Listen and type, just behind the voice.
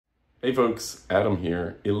Hey folks, Adam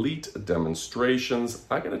here, Elite Demonstrations.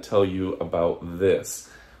 I gotta tell you about this.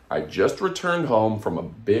 I just returned home from a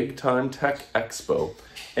big time tech expo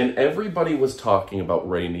and everybody was talking about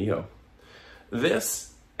RayNeo.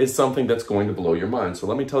 This is something that's going to blow your mind. So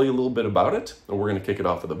let me tell you a little bit about it and we're gonna kick it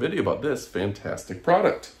off with a video about this fantastic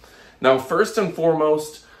product. Now, first and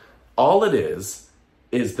foremost, all it is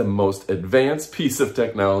the most advanced piece of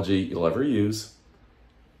technology you'll ever use.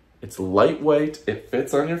 It's lightweight, it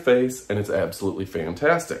fits on your face, and it's absolutely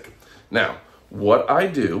fantastic. Now, what I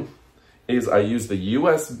do is I use the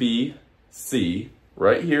USB-C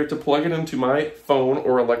right here to plug it into my phone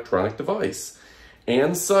or electronic device.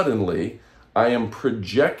 And suddenly, I am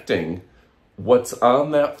projecting what's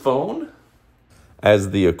on that phone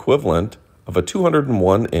as the equivalent of a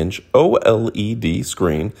 201-inch OLED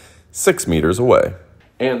screen 6 meters away.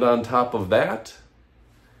 And on top of that,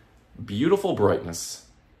 beautiful brightness,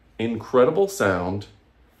 incredible sound,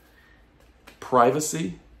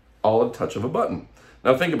 privacy, all at the touch of a button.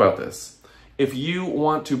 Now think about this. If you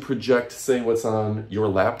want to project, say, what's on your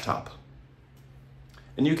laptop,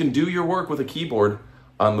 and you can do your work with a keyboard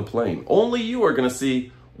on the plane, only you are going to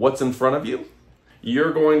see what's in front of you.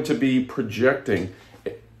 You're going to be projecting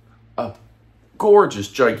a gorgeous,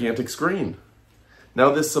 gigantic screen.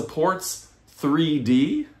 Now this supports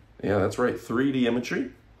 3D. Yeah, that's right, 3D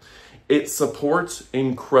imagery. It supports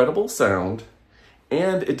incredible sound,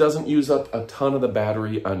 and it doesn't use up a ton of the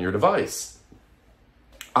battery on your device.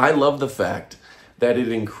 I love the fact that it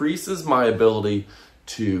increases my ability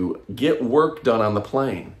to get work done on the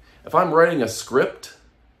plane. If I'm writing a script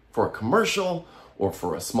for a commercial or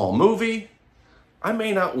for a small movie, I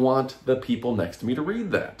may not want the people next to me to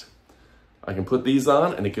read that. I can put these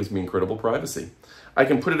on, and it gives me incredible privacy. I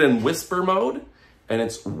can put it in whisper mode, and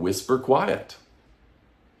it's whisper quiet.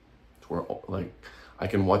 Where, like, I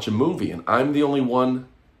can watch a movie and I'm the only one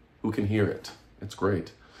who can hear it. It's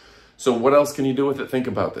great. So what else can you do with it? Think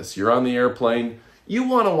about this. You're on the airplane. You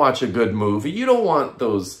want to watch a good movie. You don't want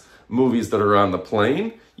those movies that are on the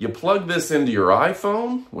plane. You plug this into your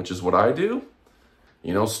iPhone, which is what I do.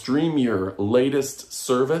 You know, stream your latest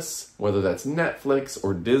service, whether that's Netflix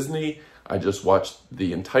or Disney. I just watched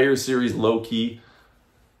the entire series low-key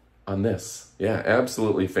on this. Yeah,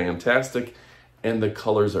 absolutely fantastic. And the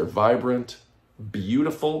colors are vibrant,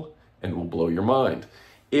 beautiful, and will blow your mind.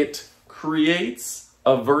 It creates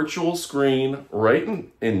a virtual screen right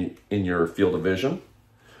in your field of vision,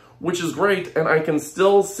 which is great, and I can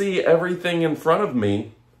still see everything in front of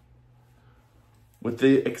me with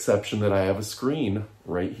the exception that I have a screen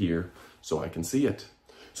right here so I can see it.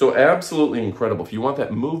 So absolutely incredible. If you want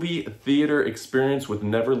that movie theater experience with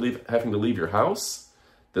never having to leave your house,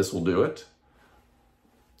 this will do it.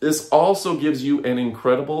 This also gives you an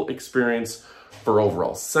incredible experience for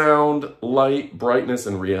overall sound, light, brightness,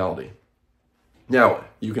 and reality. Now,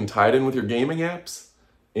 you can tie it in with your gaming apps.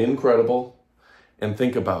 Incredible. And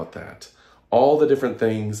think about that. All the different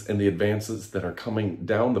things and the advances that are coming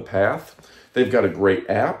down the path. They've got a great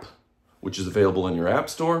app, which is available in your app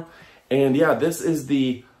store. And yeah, this is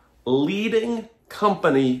the leading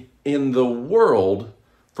company in the world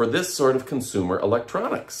for this sort of consumer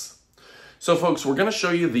electronics. So folks, we're going to show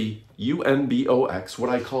you the UNBOX, what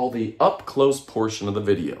I call the up-close portion of the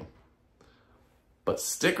video. But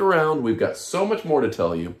stick around, we've got so much more to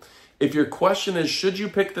tell you. If your question is, should you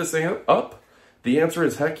pick this up? The answer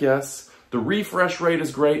is heck yes. The refresh rate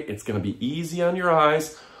is great. It's going to be easy on your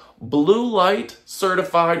eyes. Blue light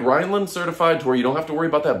certified, Rhineland certified, to where you don't have to worry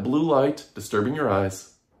about that blue light disturbing your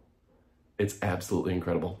eyes. It's absolutely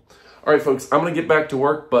incredible. All right, folks, I'm going to get back to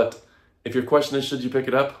work, but if your question is, should you pick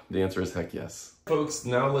it up? The answer is heck yes. Folks,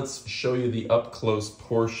 now let's show you the up-close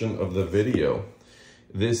portion of the video.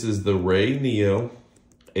 This is the RayNeo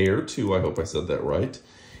Air 2, I hope I said that right.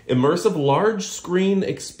 Immersive large screen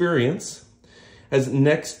experience. Has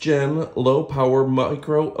next-gen low-power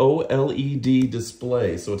micro OLED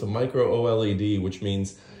display. So it's a micro OLED, which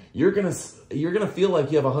means you're gonna feel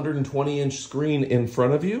like you have a 120-inch screen in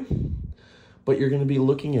front of you, but you're gonna be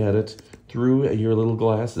looking at it through your little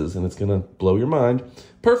glasses, and it's gonna blow your mind.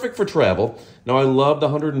 Perfect for travel. Now, I love the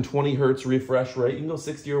 120 hertz refresh rate. You can go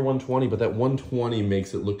 60 or 120, but that 120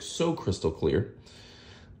 makes it look so crystal clear.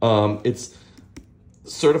 It's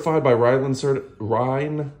certified by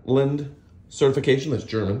Rhineland certification. That's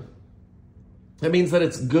German. That means that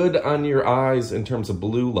it's good on your eyes in terms of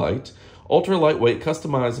blue light. Ultra lightweight,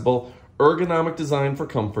 customizable, ergonomic design for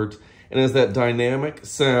comfort, and has that dynamic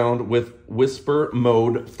sound with whisper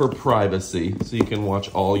mode for privacy, so you can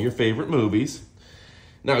watch all your favorite movies.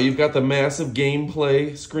 Now, you've got the massive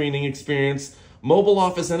gameplay screening experience, Mobile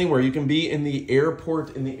office anywhere. You can be in the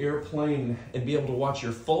airport, in the airplane, and be able to watch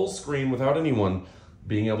your full screen without anyone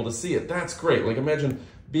being able to see it. That's great. Like imagine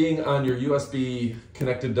being on your USB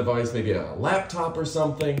connected device, maybe a laptop or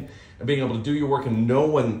something, and being able to do your work and no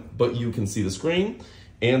one but you can see the screen,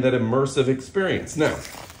 and that immersive experience. Now,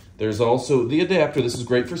 there's also the adapter. This is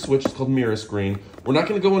great for Switch. It's called Mirror Screen. We're not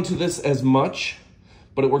going to go into this as much,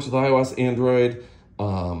 but it works with iOS, Android,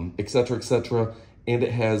 etc., etc., and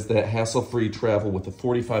it has that hassle-free travel with the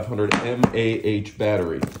 4500 mAh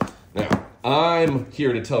battery. Now, I'm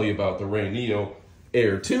here to tell you about the RayNeo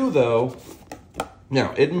Air 2, though.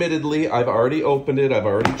 Now, admittedly, I've already opened it, I've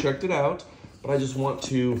already checked it out, but I just want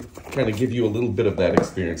to kind of give you a little bit of that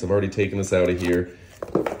experience. I've already taken this out of here,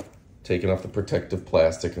 taken off the protective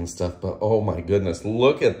plastic and stuff, but oh my goodness,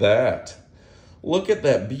 look at that. Look at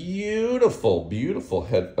that beautiful, beautiful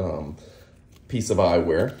head piece of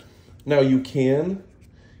eyewear. Now you can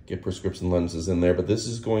get prescription lenses in there, but this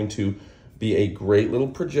is going to be a great little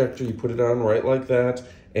projector. You put it on right like that,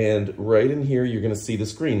 and right in here, you're gonna see the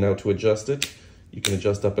screen. Now to adjust it, you can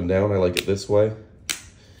adjust up and down. I like it this way.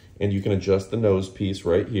 And you can adjust the nose piece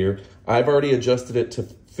right here. I've already adjusted it to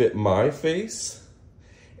fit my face,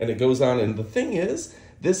 and it goes on. And the thing is,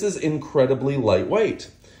 this is incredibly lightweight.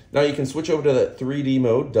 Now you can switch over to that 3D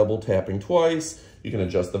mode, double tapping twice. You can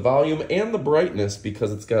adjust the volume and the brightness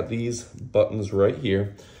because it's got these buttons right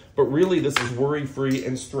here. But really, this is worry-free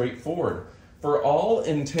and straightforward. For all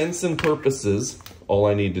intents and purposes, all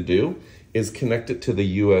I need to do is connect it to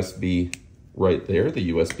the USB right there,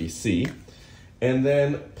 the USB-C, and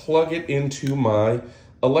then plug it into my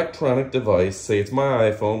electronic device. Say it's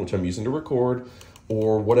my iPhone, which I'm using to record,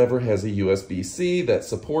 or whatever has a USB-C that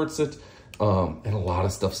supports it, and a lot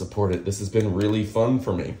of stuff support it. This has been really fun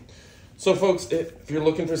for me. So folks, if you're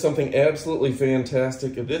looking for something absolutely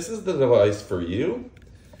fantastic, this is the device for you.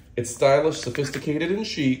 It's stylish, sophisticated, and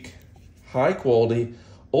chic, high quality,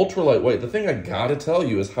 ultra lightweight. The thing I gotta tell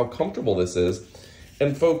you is how comfortable this is.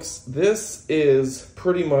 And folks, this is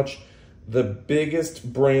pretty much the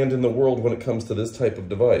biggest brand in the world when it comes to this type of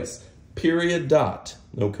device. Period, dot,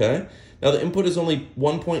 okay? Now the input is only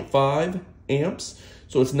 1.5 amps,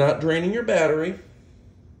 so it's not draining your battery.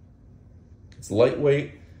 It's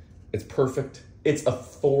lightweight. It's perfect. It's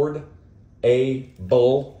affordable.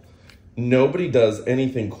 Nobody does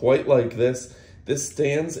anything quite like this. This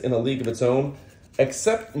stands in a league of its own,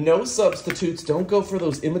 except no substitutes. Don't go for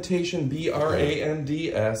those imitation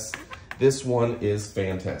brands. This one is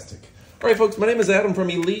fantastic. All right, folks, my name is Adam from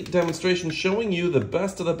Elite Demonstration, showing you the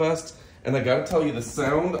best of the best, and I gotta tell you, the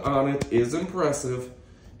sound on it is impressive.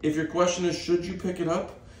 If your question is, should you pick it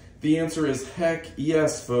up? The answer is heck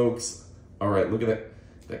yes, folks. All right, look at that.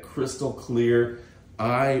 That crystal clear.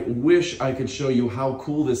 I wish I could show you how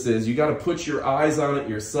cool this is. You got to put your eyes on it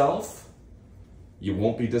yourself. You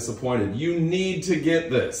won't be disappointed. You need to get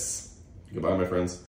this. Goodbye, my friends.